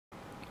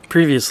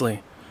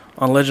Previously,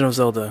 on Legend of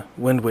Zelda,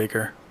 Wind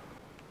Waker.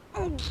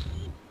 Oh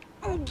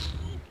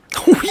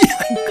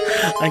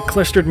yeah, I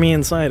clustered me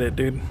inside it,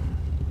 dude.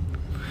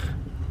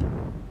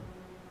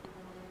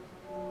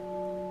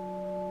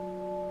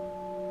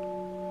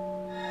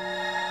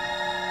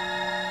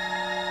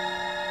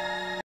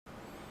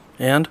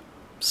 And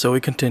so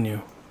we continue.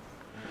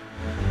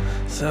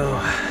 So,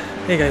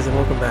 hey guys, and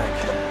welcome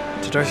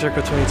back to Dark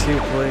Circle 22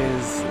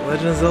 plays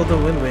Legend of Zelda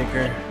Wind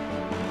Waker.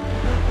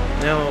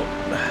 Now,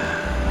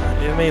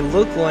 it may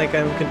look like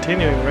I'm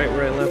continuing right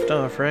where I left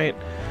off, right?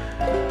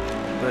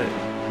 But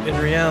in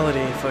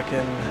reality, fucking...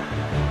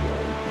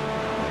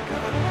 oh my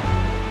god.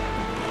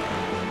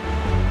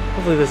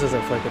 Hopefully this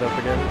doesn't fuck it up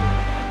again.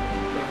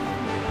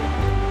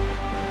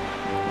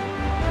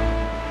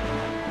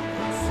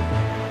 Let's see.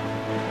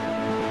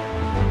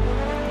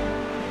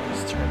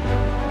 Just turn it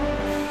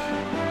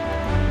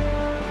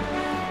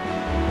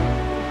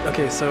off.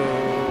 Okay, so...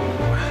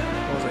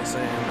 what was I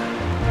saying?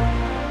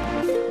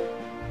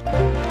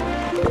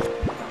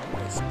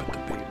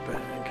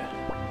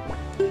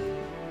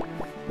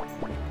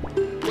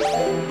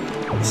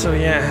 So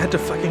yeah, I had to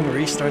fucking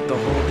restart the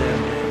whole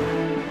damn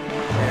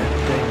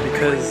thing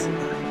because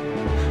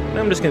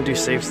I'm just gonna do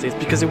save states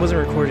because it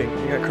wasn't recording.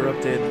 It got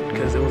corrupted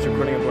because it was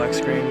recording a black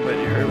screen, but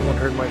everyone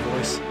heard my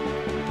voice.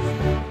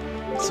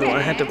 So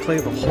I had to play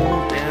the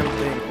whole damn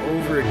thing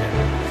over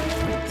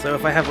again. So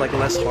if I have like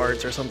less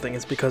hearts or something,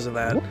 it's because of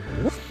that.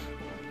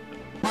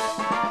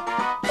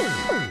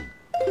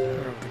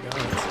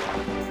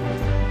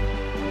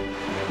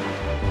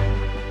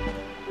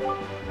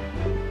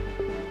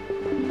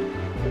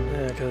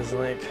 Because,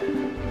 like,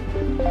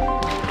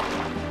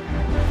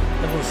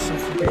 that was so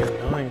fucking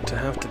annoying to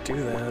have to do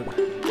that.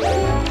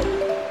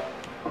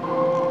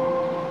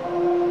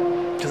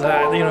 Because,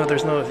 you know,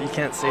 there's no, you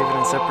can't save it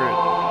in separate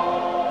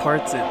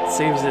parts, it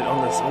saves it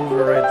on this,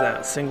 overrides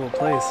that single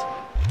place. I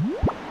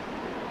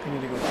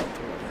need to go back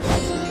through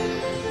this.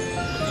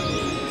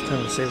 It's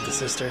time to save the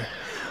sister.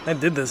 I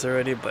did this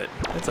already, but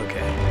it's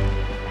okay.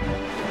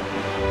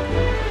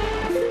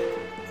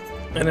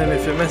 And then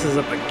if it messes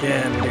up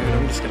again, dude,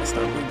 I'm just gonna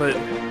stop it. But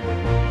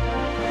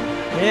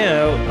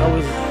yeah, I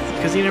was,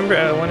 because you remember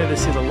I wanted to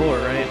see the lore,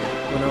 right?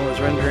 When I was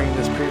rendering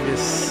this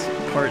previous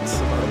parts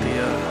about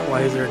the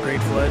why is there a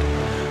great flood.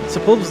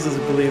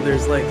 Supposedly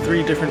there's like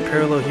 3 different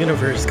parallel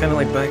universes, kind of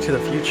like Back to the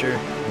Future,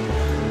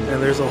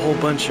 and there's a whole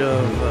bunch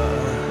of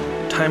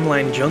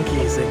timeline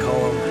junkies, they call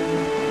them,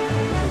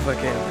 who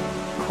fucking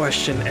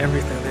question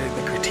everything. They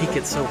critique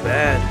it so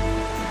bad.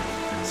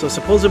 So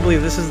supposedly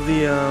this is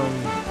the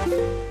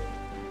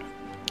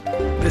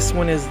this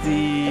one is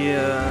the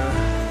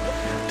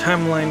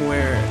timeline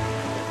where,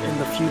 in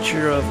the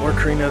future of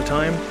Ocarina of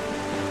Time,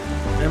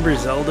 remember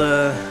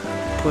Zelda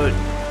put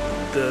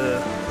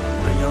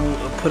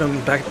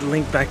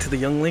Link back to the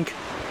young Link?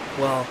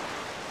 Well,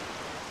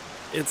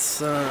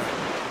 it's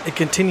it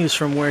continues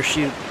from where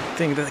she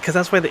because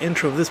that's why the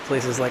intro of this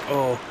place is like,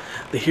 oh,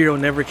 the hero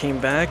never came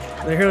back.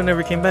 The hero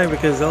never came back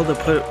because Zelda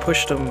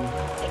pushed him.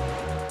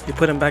 He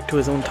put him back to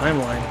his own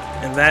timeline,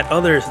 and that's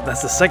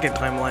the second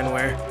timeline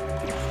where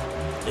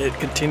it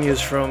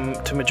continues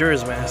to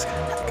Majora's Mask,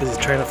 because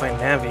he's trying to find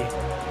Navi,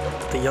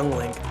 the young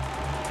Link.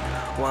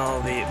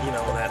 While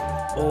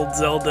that old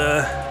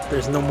Zelda,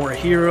 there's no more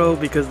hero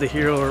because the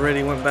hero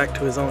already went back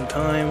to his own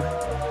time.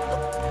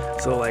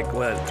 So like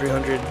what,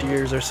 300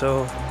 years or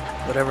so,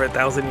 whatever,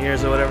 1,000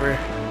 years or whatever,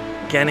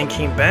 Ganon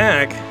came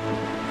back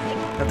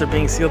after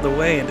being sealed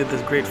away and did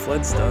this great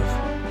flood stuff.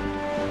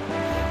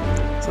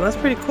 So that's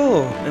pretty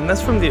cool, and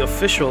that's from the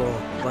official,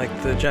 like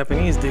the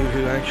Japanese dude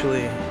who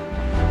actually.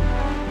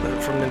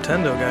 From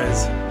Nintendo,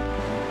 guys.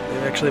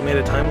 They've actually made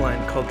a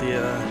timeline called the,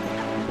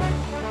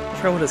 I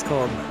forgot what it's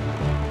called.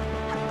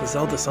 The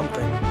Zelda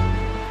something.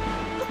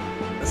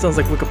 That sounds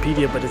like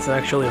Wikipedia, but it's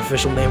actually an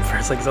official name for it.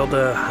 It's like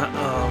Zelda,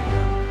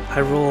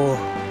 Hyrule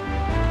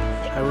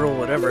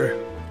whatever.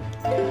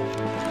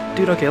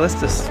 Dude, okay, let's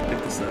just pick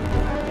this up.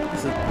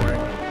 This is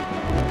boring.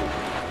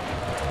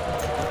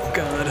 Oh,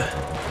 God.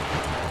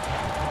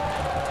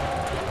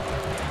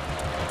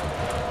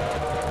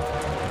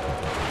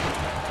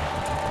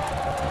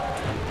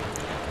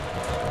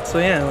 So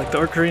yeah, like the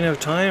Ocarina of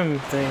Time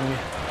thing,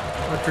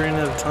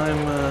 Ocarina of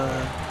Time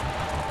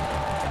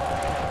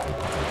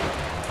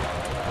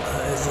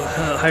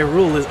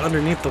Hyrule is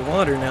underneath the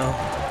water now,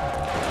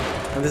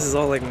 and this is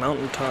all like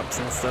mountaintops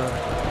and stuff.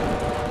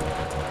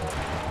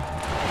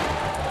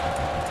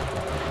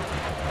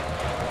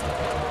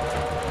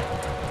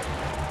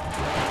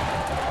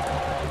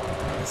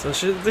 So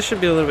this should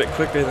be a little bit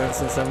quicker then,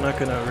 since I'm not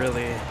gonna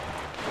really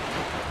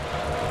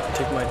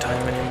take my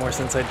time anymore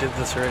since I did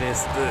this already.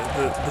 It's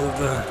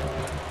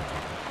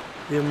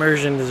the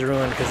immersion is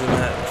ruined because of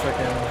that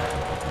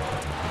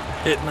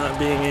fucking it not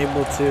being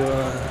able to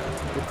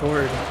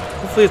record.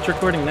 Hopefully it's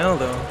recording now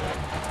though.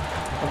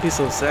 I'll be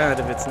so sad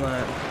if it's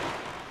not.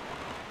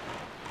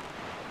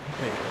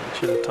 Wait, I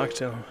should have talked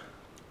to him.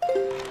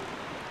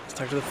 Let's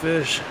talk to the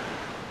fish.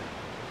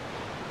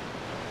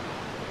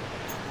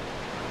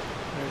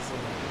 Where is he?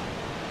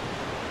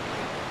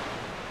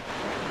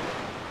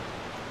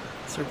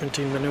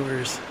 Serpentine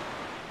maneuvers.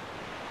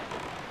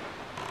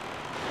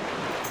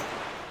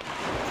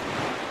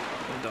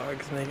 The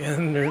dog's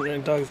making... the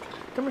dog's...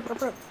 Come here, come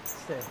here.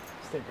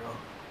 Stay, girl.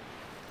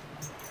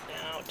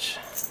 Ouch.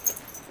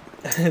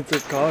 It's a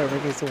collar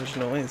making so much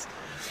noise.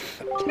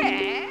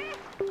 I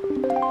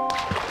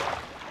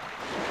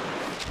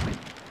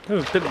have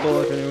a pit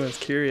bull if anyone's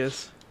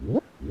curious.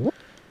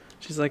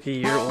 She's like a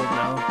year old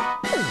now.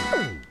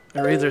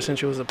 I raised her since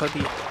she was a puppy.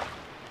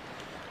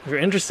 If you're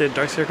interested,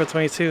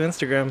 DarkCircle22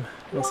 Instagram.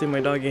 You'll see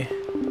my doggy.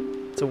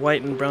 It's a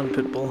white and brown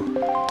pit bull.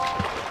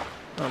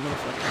 Oh,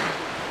 motherfucker.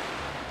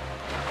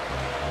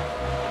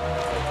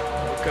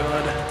 Oh,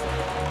 God.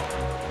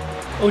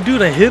 Oh,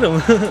 dude, I hit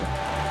him.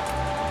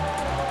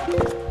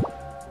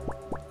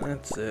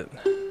 That's it.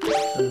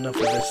 Enough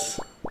of this.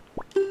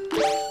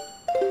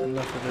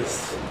 Enough of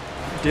this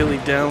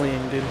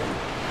dilly-dallying, dude.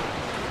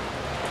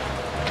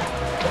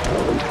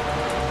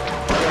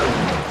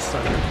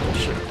 Stop that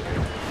bullshit.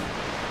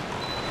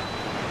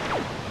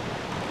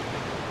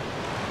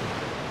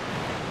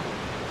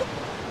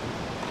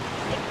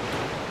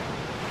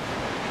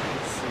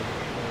 Let's see here.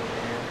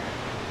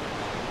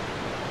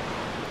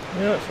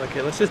 You know what, fuck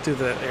it, let's just do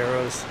the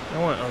arrows. I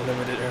want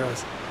unlimited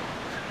arrows.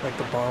 Like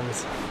the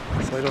bombs.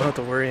 So I don't have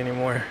to worry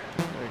anymore.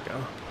 There we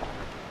go.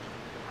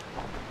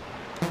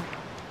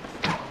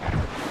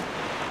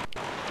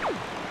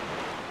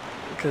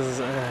 Because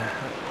I'm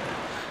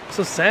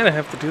so sad I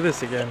have to do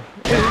this again.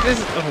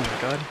 Oh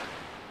my god.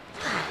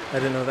 I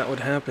didn't know that would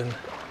happen.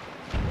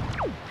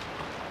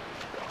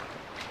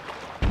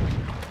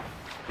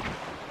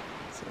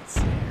 So let's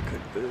see here,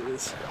 click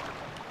this.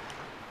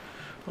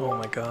 Oh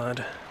my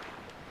god.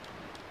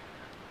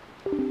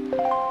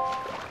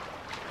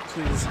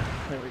 Please,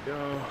 there we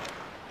go.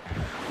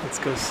 Let's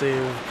go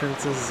save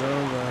Princess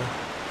Zelda.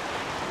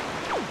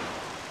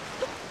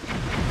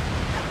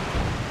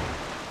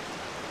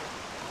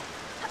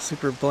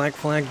 Super Black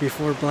Flag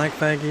before Black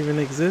Flag even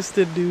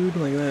existed, dude.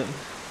 Like that.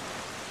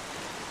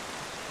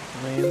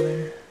 Am I in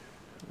there?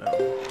 No.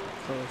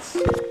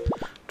 So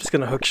I'm just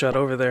gonna hookshot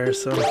over there,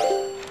 so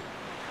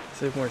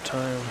save more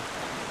time.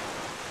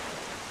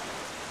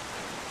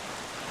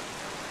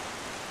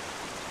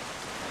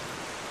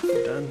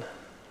 You done?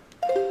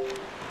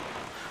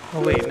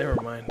 Oh wait, never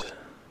mind.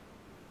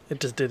 It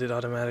just did it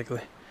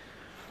automatically.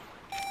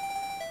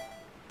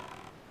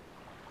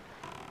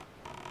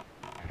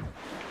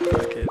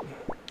 Fuck it.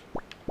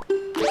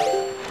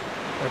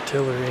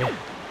 Artillery.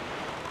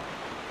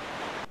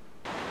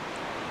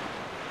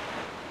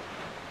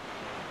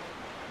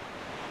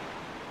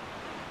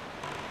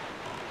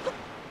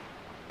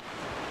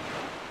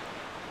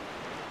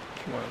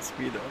 Come on,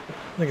 speed up.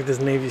 Look at this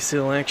Navy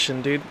SEAL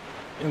action, dude.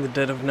 In the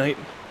dead of night.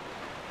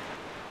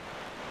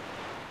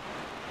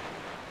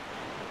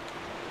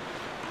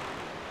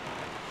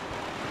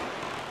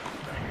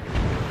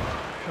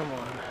 Come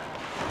on.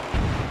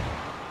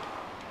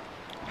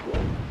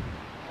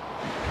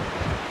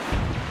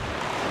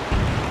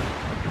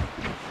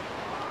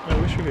 I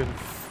wish we could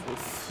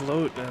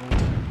float and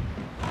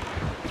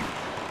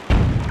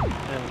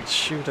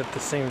shoot at the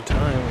same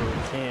time, but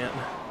we can't.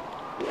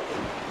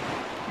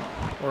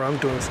 Or I'm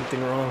doing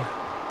something wrong.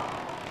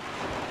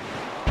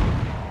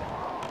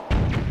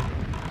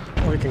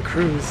 Oh, we can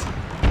cruise.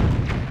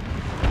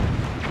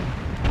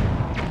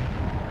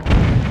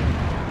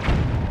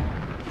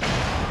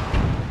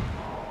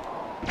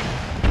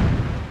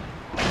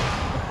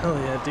 Hell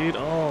yeah, dude.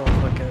 Oh,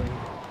 fucking...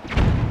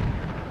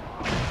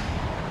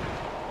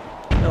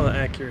 hella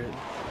accurate.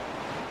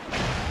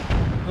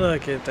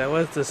 Look at that.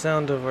 What's the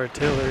sound of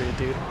artillery,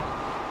 dude?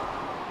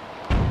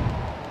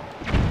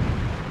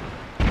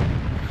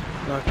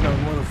 Knock knock,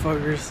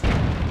 motherfuckers.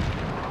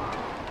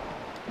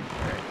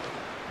 Alright.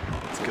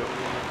 Let's go.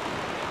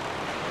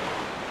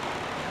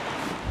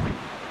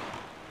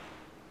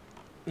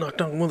 Knock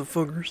knock,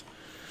 motherfuckers.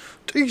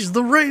 Taste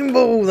the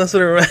rainbow! That's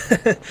what I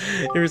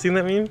You ever seen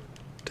that meme?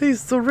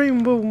 Taste the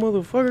rainbow,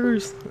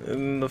 motherfuckers!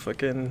 And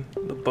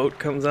the boat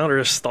comes out, or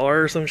a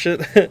star or some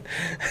shit.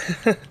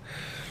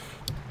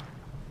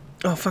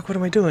 Oh fuck, what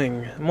am I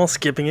doing? I'm all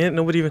skipping it,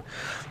 nobody even...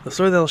 The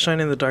sword that will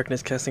shine in the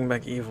darkness, casting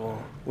back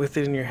evil. With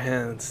it in your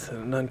hands,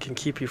 none can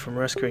keep you from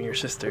rescuing your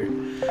sister.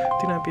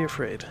 Do not be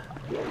afraid.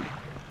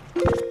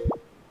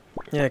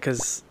 Yeah,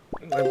 cause...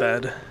 my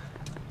bad.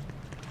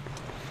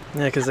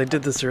 Yeah, cause I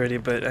did this already,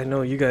 but I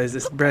know you guys,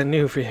 it's brand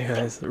new for you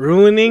guys.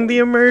 Ruining the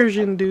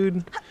immersion,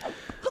 dude!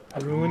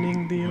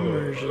 Ruining the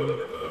immersion.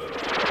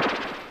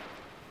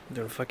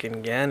 Doing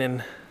fucking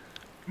Ganon.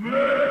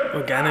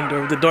 Oh,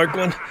 Ganondorf, the Dark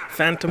One.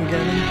 Phantom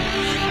Ganon.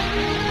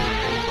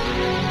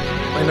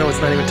 I know it's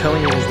not even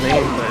telling me his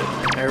name,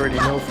 but I already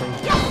know from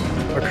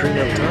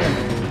Ocarina of Time.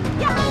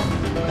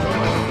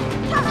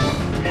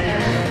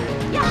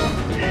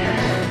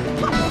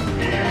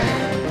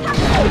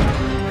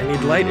 I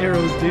need light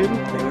arrows, dude.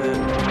 Like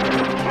that.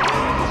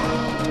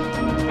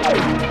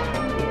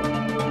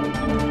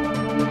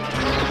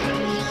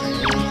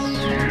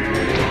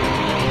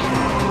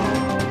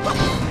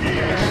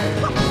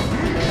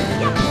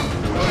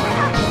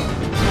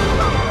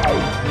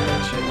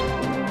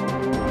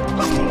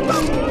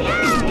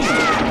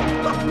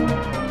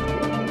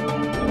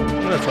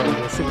 that's all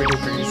it is. Super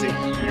duper easy.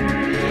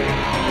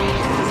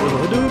 This little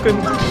Hadouken.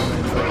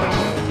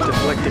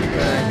 Deflect it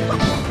back.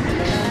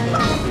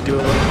 We do a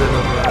little bit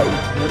of,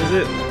 what is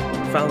it?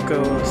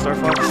 Falco, Star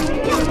Fox?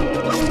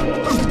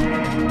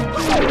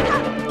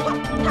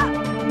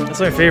 That's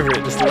my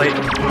favorite, just light.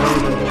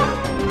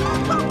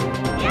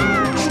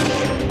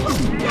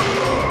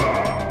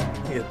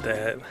 Look at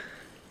that.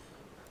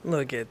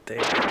 Look at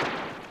that.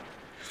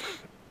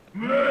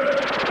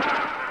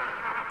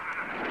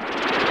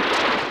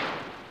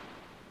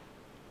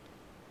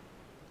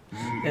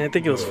 And I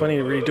think it was funny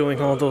redoing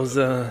all those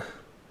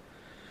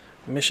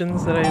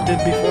missions that I did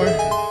before,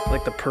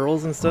 like the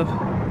pearls and stuff.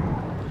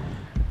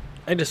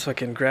 I just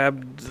fucking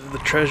grabbed the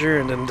treasure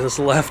and then just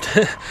left.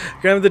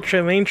 Grabbed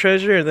the main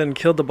treasure and then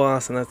killed the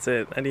boss, and that's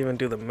it. I didn't even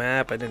do the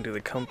map, I didn't do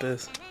the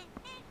compass.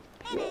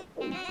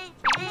 That's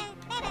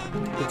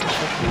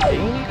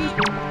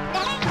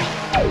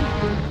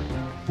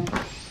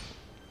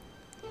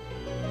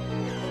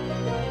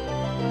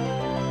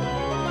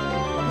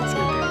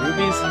gonna be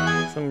rubies,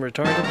 some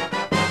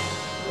retarded.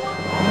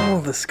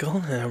 Oh, the skull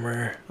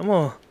hammer. I'm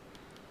all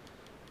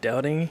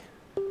doubting.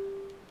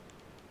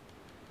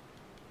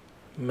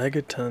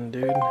 Megaton,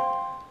 dude.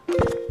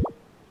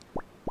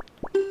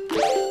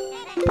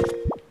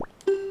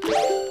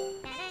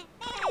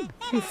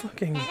 You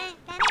fucking.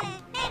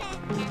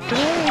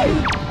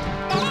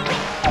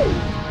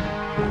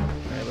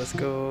 Alright, let's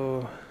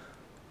go.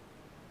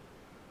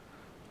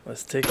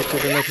 Let's take it to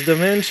the next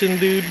dimension,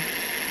 dude.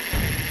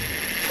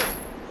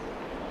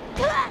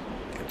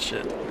 Good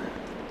shit.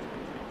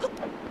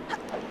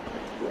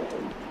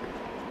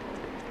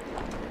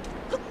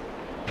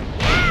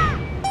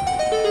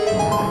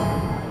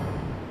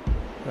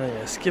 Oh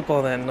yeah, skip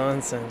all that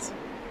nonsense.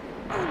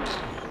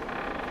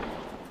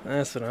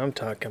 That's what I'm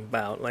talking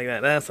about. Like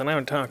that. That's what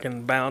I'm talking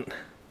about.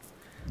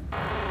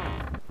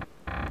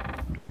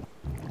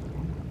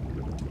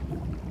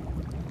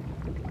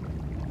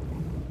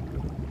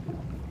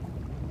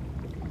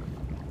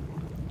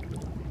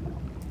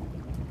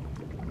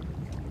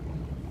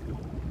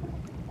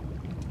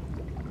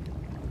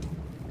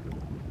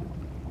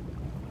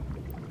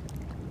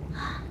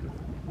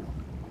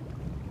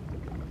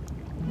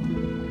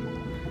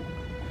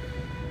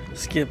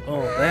 Skip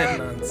all that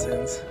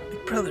nonsense.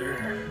 Big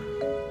brother.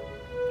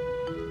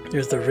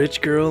 There's the rich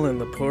girl and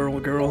the poor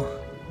girl.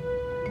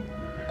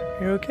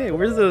 You're okay.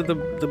 Where's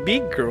the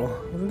beak girl?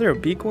 Wasn't there a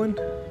beak one?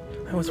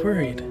 I was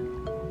worried.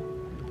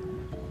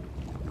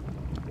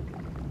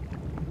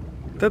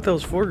 I thought there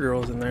was 4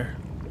 girls in there.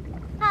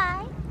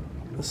 Hi.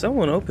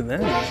 Someone opened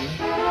that easy.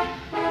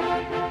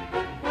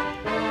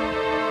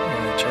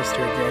 Yeah,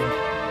 Chester again.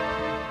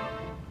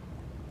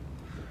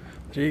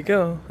 There you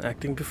go.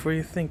 Acting before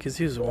you think as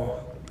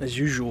usual. As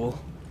usual.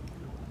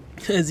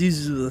 As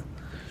usual.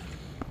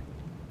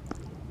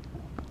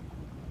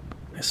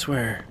 I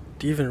swear,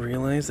 do you even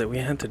realize that we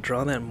had to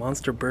draw that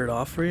monster bird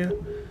off for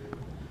you?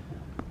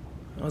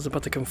 I was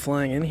about to come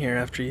flying in here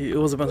after you.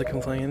 It was about to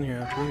come flying in here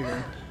after you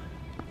did.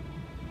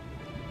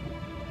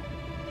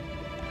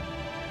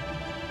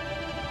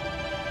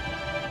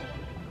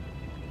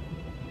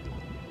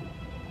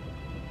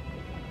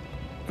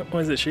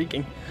 Why is it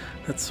shaking?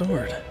 That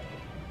sword.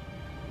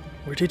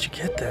 Where did you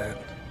get that?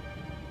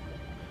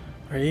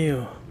 Are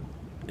you...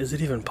 Is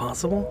it even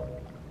possible?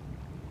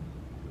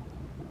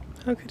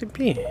 How could it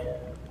be?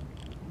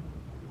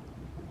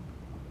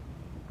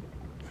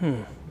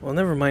 Well,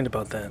 never mind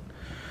about that.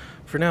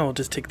 For now, we'll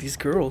just take these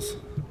girls.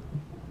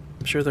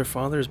 I'm sure their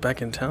fathers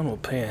back in town will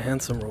pay a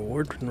handsome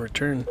reward in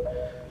return.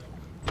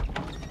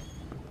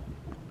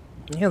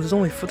 Yeah, there's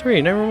only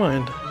 3, never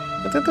mind.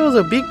 I thought that was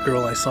a beak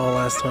girl I saw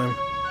last time.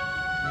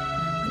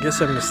 I guess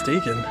I'm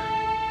mistaken.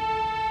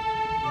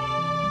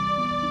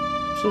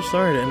 I'm so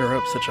sorry to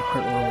interrupt such a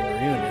heartwarming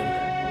reunion.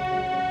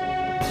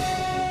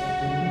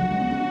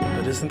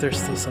 But isn't there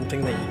still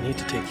something that you need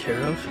to take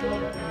care of?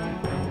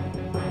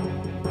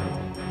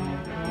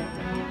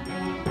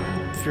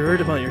 If you're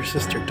worried about your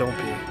sister, don't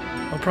be.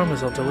 I'll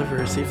promise I'll deliver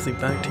her safely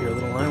back to your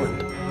little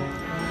island.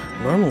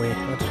 Normally,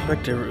 I'd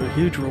expect a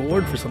huge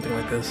reward for something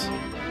like this,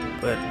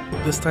 but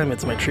this time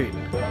it's my treat.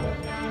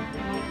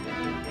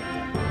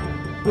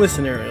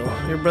 Listen, Ariel,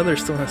 your brother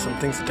still has some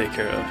things to take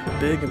care of.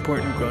 Big,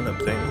 important,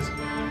 grown-up things.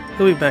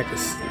 He'll be back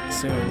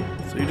soon,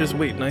 so you just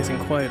wait nice and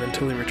quiet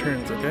until he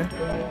returns, okay?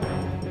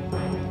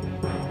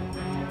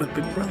 But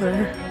big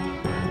brother...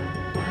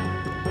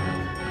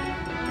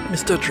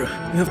 Miss Tetra,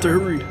 you have to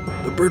hurry.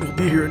 The bird will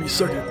be here any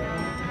second.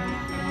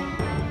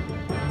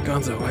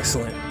 Gonzo,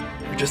 excellent.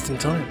 You're just in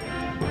time.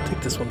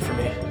 Take this one for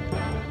me.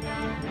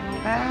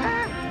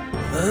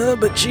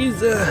 But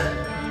she's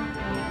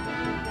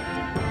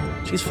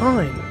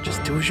fine.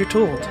 Just do as you're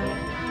told.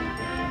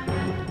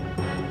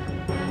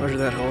 Roger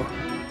that, hole.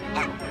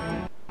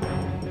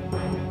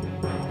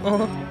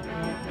 Oh,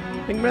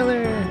 big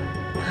brother.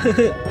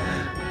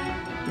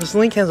 This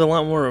Link has a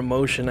lot more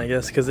emotion, I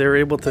guess, because they were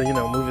able to, you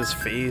know, move his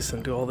face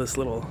and do all this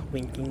little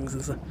winkings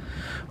and stuff.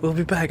 We'll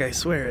be back, I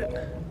swear it.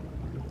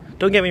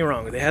 Don't get me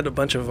wrong, they had a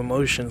bunch of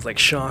emotions, like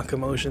shock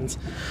emotions,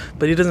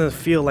 but he doesn't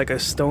feel like a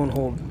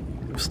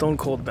stone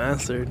cold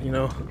bastard, you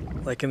know,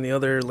 like in the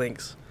other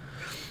Links.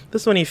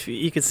 This one,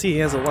 you can see he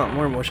has a lot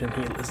more motion.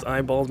 His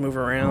eyeballs move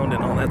around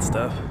and all that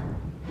stuff.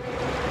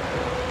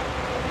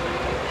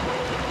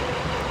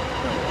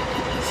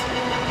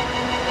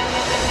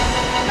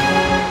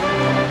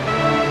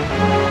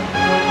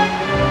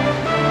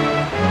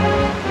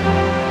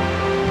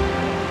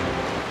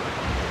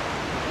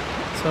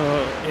 So,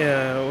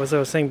 yeah, as I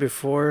was saying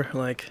before,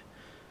 like,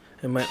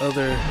 in my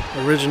other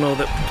original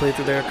that played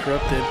through there,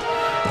 Corrupted,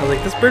 I was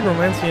like, this bird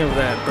reminds me of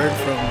that bird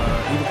from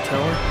Evil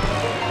Tower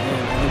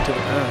and Link to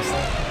the Past.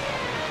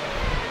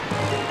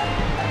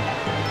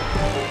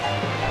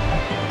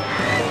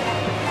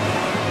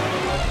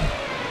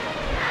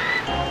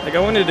 Like, I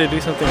wanted to do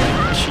something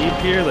like cheap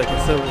here, like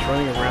instead of just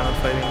running around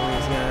fighting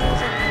these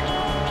guys.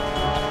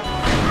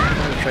 I'm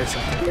gonna try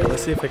something here.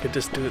 Let's see if I could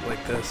just do it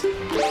like this.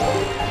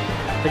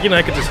 Like, you know,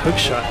 I could just hook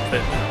shot,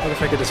 but what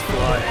if I could just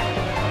fly?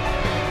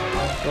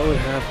 What would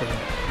happen?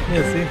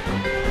 Yeah, see?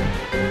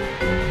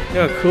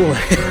 Look how cool I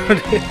am.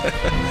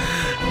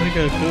 Look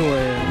how cool I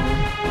am.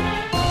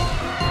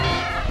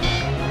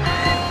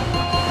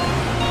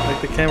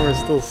 Like, the camera is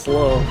still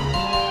slow.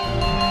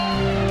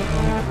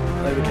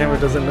 Like, the camera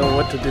doesn't know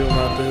what to do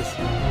about this.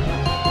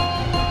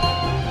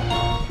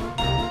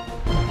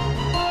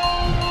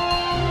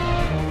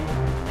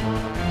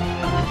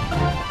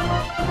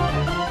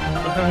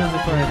 How does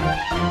it find?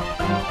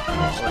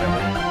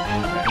 Whatever.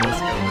 Alright, let's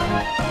go.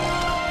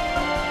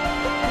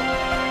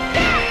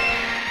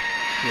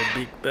 You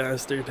beak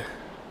bastard.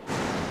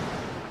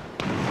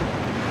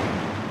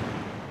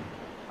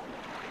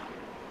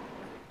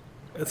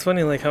 It's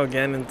funny, like, how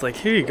Ganon's like,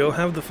 here you go,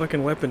 have the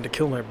fucking weapon to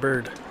kill my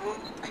bird.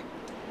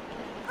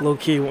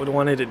 Low-key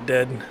wanted it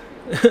dead.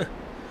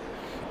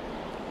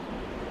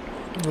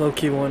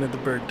 Low-key wanted the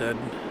bird dead.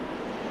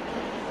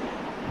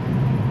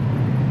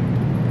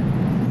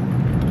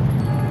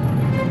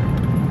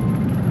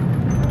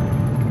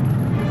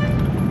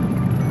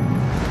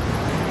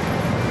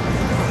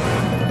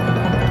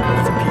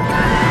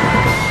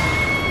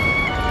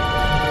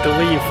 The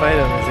way you fight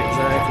him is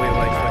exactly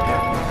like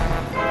fucking...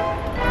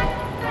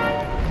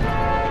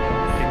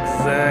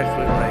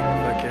 Exactly like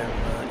fucking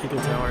Eagle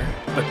Tower,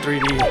 but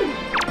 3D.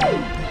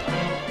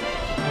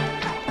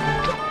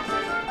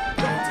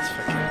 Just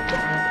fucking...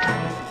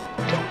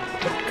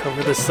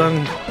 Cover the sun. I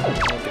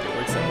don't think it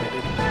works that way,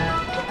 dude.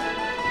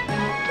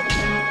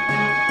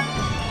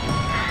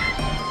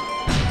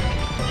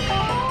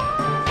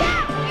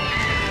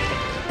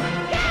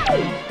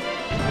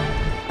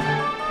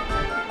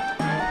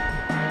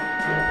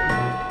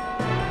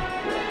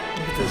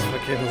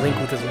 Link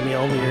with his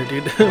Mjolnir,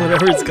 dude.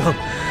 Whatever it's called.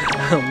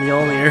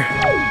 Mjolnir.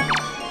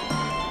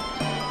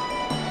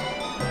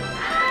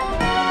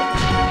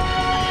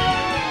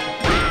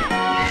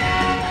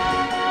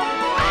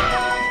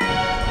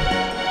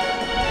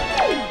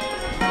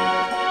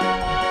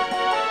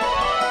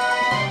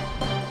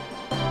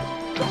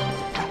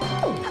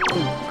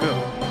 Ooh, go.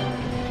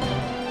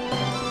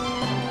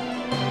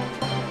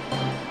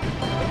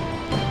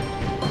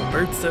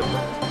 Bird step.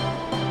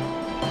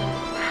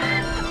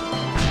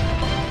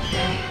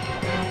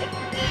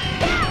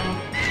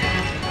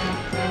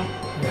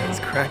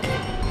 Cracking.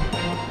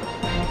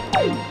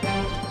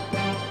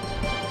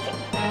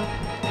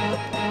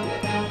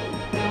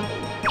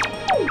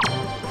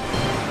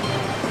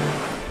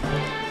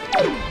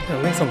 Yeah,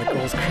 Link's on the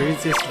goal's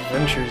craziest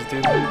adventures,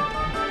 dude. I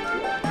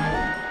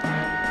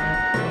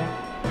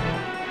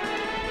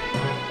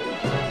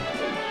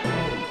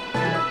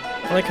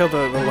like how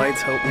the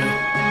lights help me.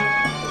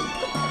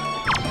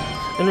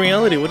 In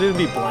reality, would it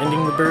be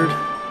blinding the bird?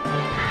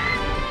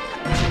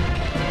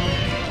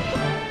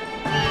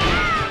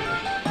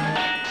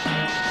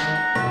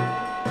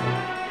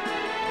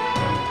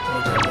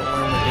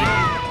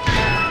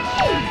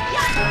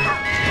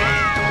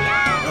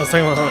 I was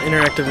talking about how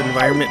interactive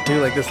environment too,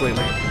 like this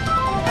lately. Oh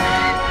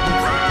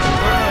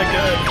my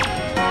god.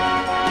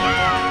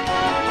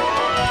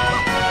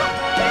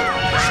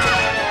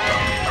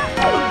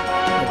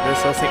 Like this,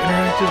 I was like,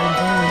 interactive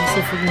environment, it's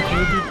so freaking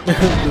cool, dude.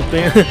 The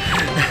thing,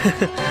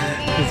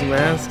 his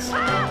masks.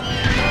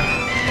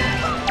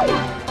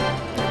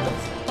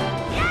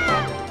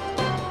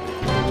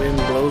 The wind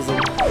blows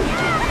them.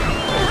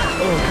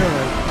 Oh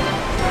god.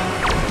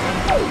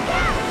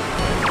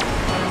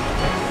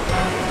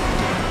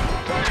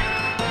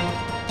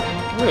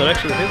 Oh, it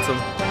actually hits him.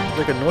 He's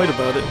like annoyed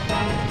about it.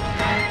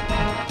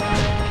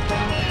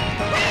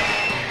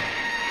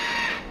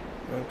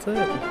 That's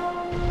it.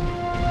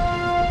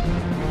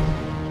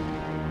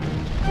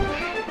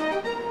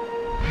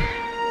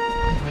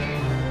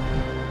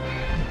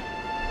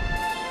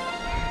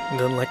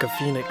 Done like a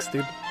phoenix,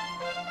 dude.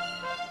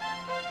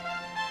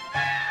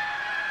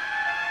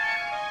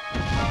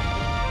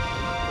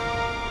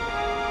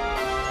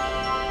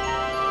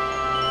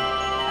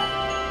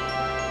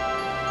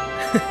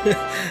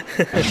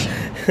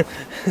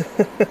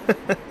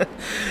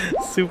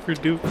 Super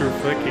duper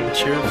fucking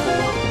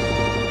cheerful.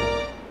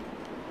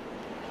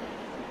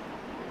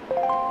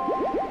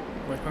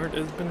 My heart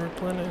has been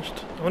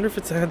replenished. I wonder if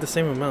it's had the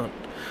same amount.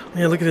 Oh,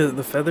 yeah, look at it,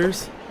 the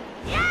feathers.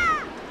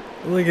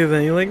 Look at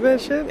that. You like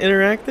that shit?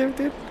 Interactive,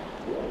 dude?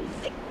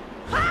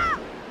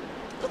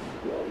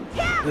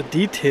 The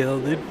detail,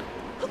 dude.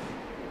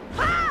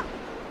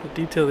 The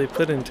detail they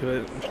put into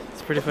it.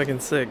 It's pretty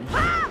fucking sick.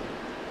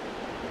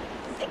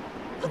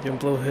 You can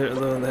blow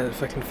that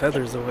fucking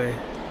feathers away.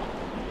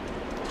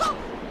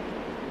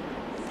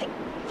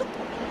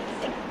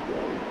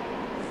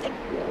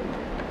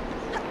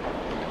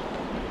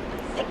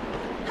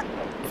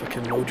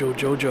 Fucking Mojo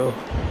Jojo.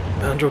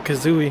 Banjo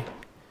Kazooie.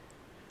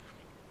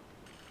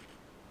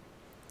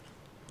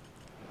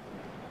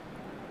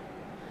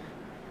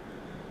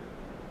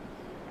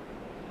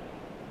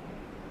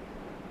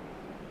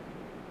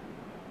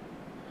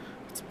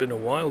 It's been a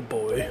while,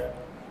 boy.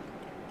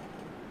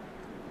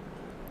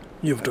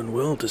 You've done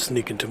well to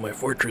sneak into my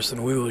fortress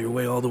and wheel your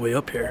way all the way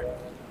up here.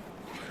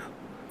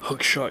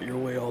 Hookshot your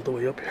way all the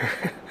way up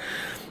here.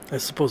 I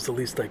suppose the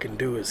least I can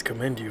do is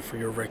commend you for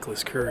your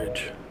reckless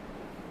courage.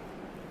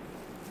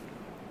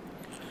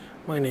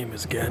 My name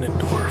is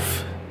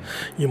Ganondorf.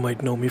 You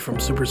might know me from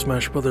Super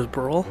Smash Bros.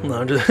 Brawl. No,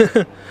 I'm just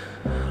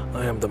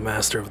I am the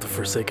master of the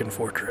Forsaken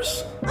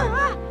Fortress.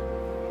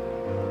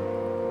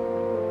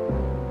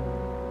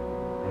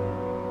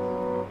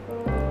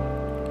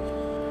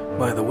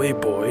 By the way,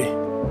 boy,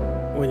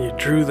 when you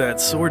drew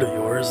that sword of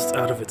yours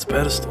out of its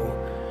pedestal,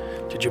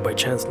 did you by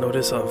chance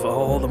notice of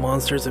all the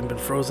monsters that have been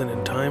frozen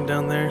in time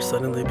down there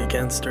suddenly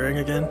began stirring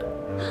again?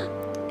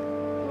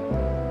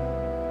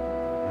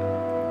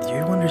 Do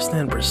you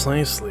understand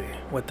precisely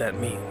what that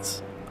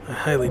means? I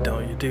highly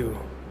doubt you do.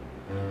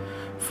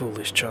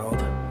 Foolish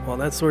child. While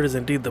that sword is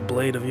indeed the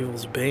blade of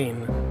evil's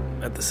bane,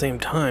 at the same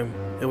time,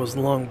 it was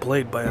long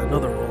blade by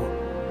another rule.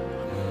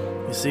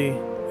 You see,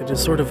 it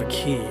is sort of a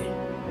key.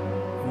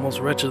 A most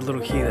wretched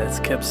little key that's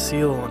kept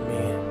seal on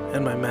me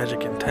and my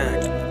magic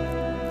intact.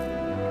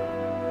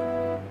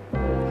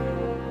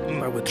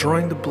 By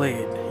withdrawing the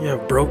blade, you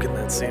have broken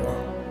that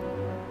seal.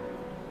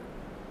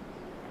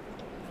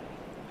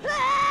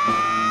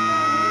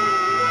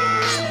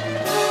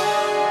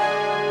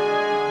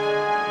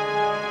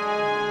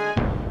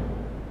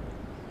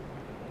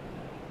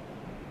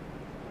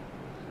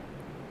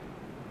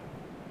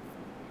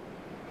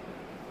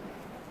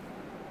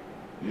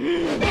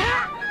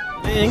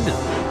 Dang, this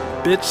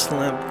bitch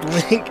slapped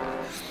Link.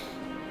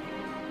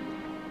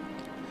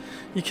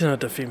 You cannot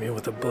defeat me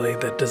with a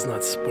blade that does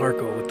not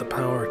sparkle with the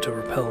power to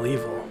repel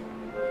evil.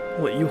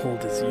 What you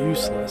hold is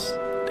useless.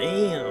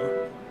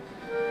 Damn.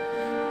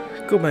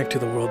 Go back to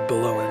the world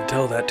below and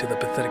tell that to the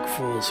pathetic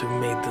fools who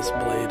made this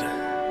blade.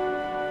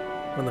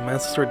 When the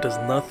Master Sword does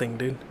nothing,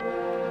 dude.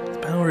 Its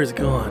power is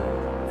gone,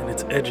 and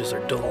its edges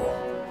are dull.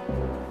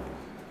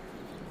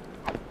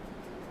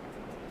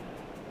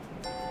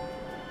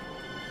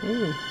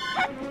 Ooh.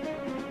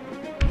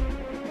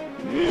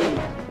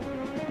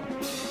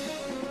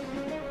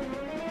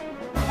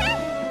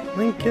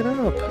 Link, get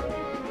up!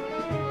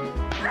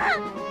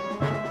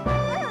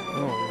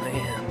 Oh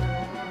man.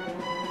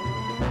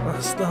 Oh,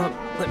 stop!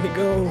 Let me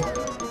go!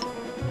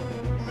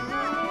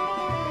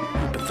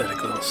 You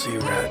pathetic little sea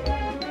rat.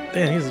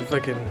 Damn, he's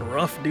fucking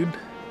rough, dude.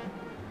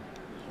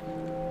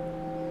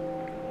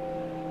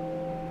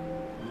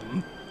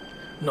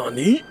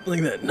 Nani?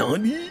 Like that,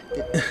 Nani?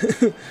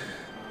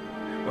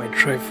 My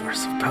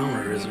Triforce of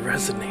power is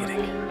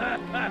resonating.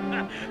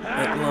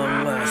 At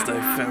long last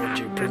I found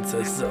you,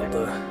 Princess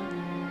Zelda.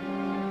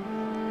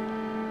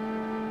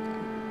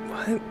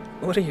 What?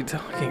 What are you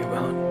talking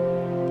about?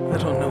 I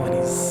don't know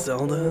any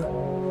Zelda.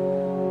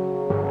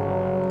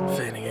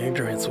 Feigning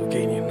ignorance will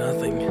gain you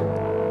nothing.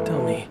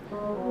 Tell me,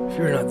 if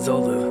you're not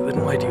Zelda,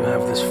 then why do you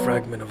have this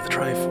fragment of the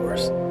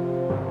Triforce?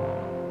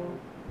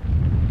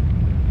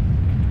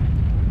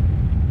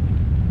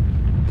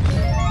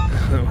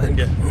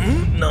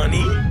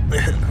 Nani?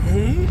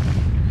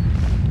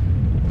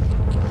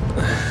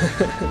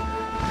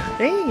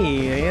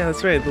 Hey, yeah,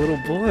 that's right, the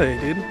little boy,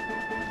 dude.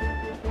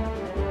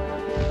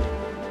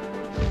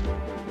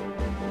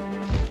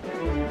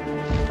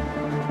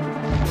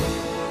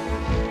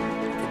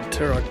 The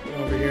Turok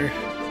over here.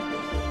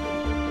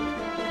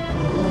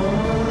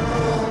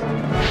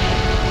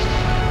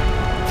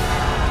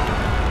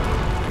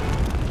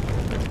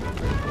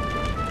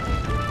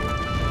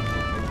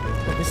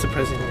 Oh, he's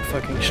surprisingly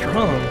fucking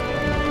strong.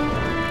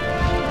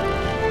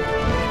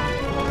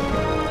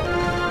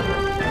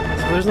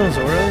 There's no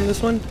Zora in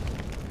this one?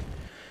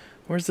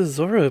 Where's the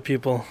Zora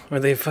people? Are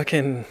they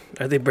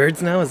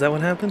birds now? Is that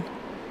what happened?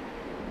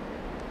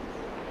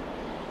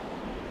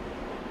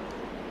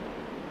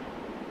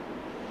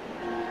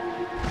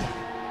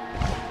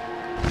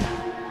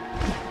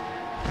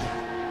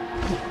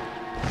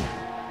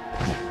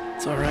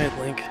 It's alright,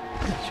 Link.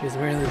 She's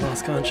merely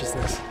lost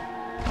consciousness.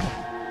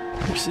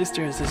 Your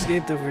sister has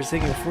escaped the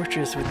Forsaken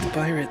Fortress with the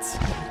pirates.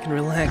 You can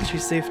relax,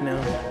 she's safe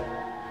now.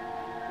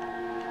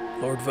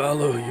 Lord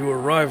Valo, you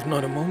arrived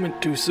not a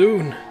moment too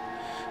soon.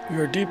 We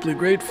are deeply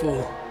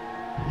grateful.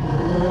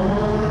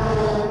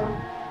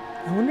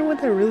 I wonder what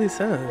that really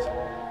says.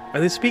 Are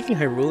they speaking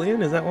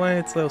Hyrulean? Is that why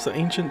it's so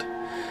ancient?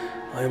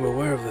 I am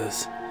aware of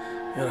this,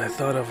 and I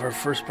thought of our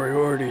first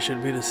priority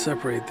should be to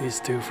separate these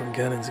two from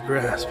Ganon's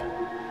grasp.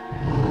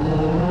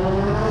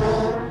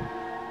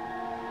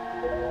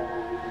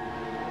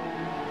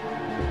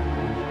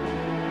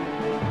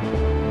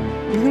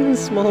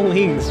 Small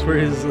wings for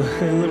his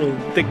little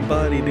thick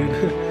body, dude.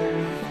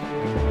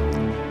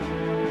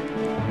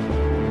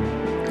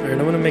 Alright,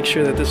 I'm gonna make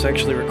sure that this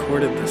actually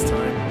recorded this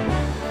time,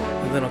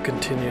 and then I'll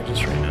continue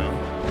just right now.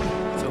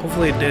 So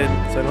hopefully it did,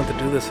 so I don't have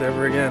to do this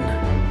ever again.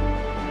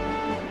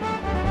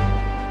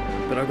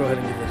 But I'll go ahead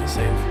and give it a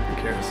save, who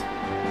cares.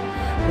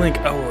 Link,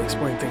 I will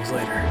explain things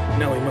later.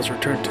 Now we must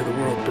return to the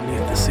world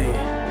beneath the sea.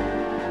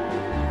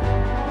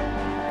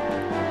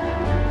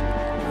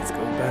 Let's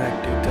go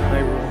back, dude, to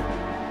Hyrule.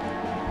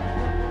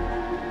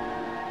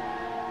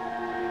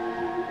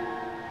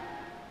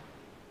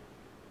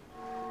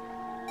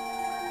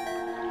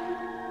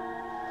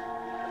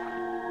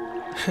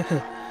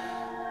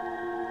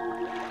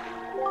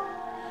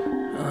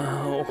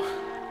 Oh.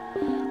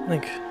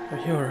 Link, are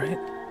you alright?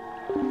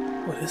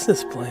 What is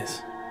this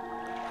place?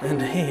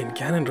 And hey, in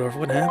Ganondorf,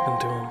 what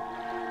happened to him?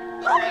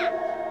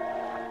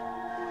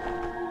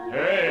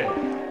 Hey!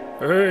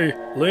 Hey,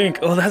 Link!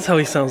 Oh, that's how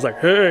he sounds like.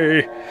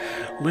 Hey!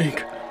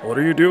 Link, what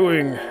are you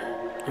doing?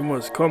 You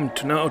must come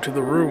now to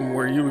the room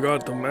where you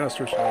got the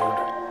Master Sword.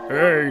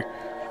 Hey!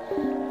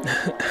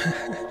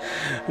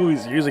 Who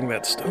is using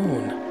that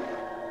stone?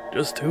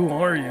 Just who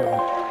are you?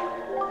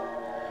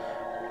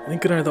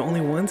 Link and I are the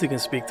only ones who can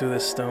speak through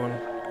this stone.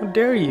 How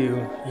dare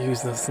you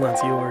use this, not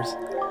yours?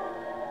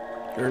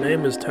 Your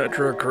name is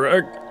Tetra,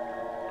 correct?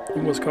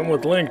 You must come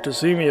with Link to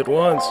see me at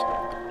once.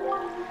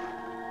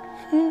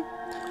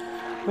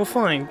 Well,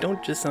 fine.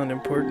 Don't just sound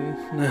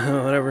important.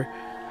 No, whatever.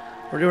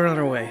 We're going on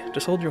our way.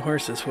 Just hold your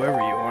horses, whoever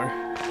you are.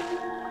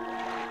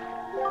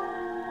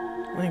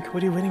 Link,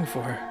 what are you waiting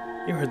for?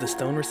 You heard the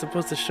stone. We're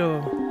supposed to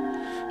show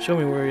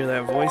me where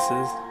that voice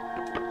is.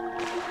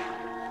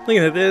 Look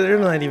at that. They're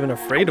not even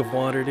afraid of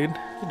water, dude.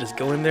 They just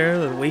go in there,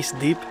 they're waist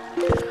deep.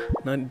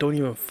 Don't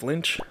even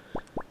flinch.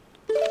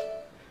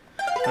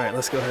 Alright,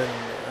 let's go ahead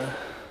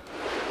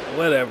and...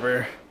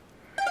 whatever.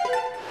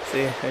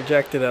 See, I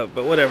jacked it up,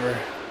 but whatever.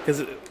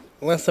 Because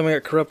last time I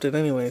got corrupted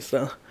anyway,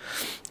 so...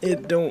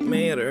 it don't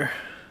matter.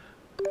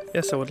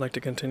 Yes, I would like to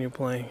continue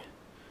playing.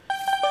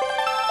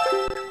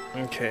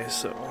 Okay,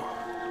 so...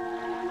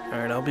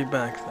 Alright, I'll be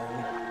back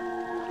then.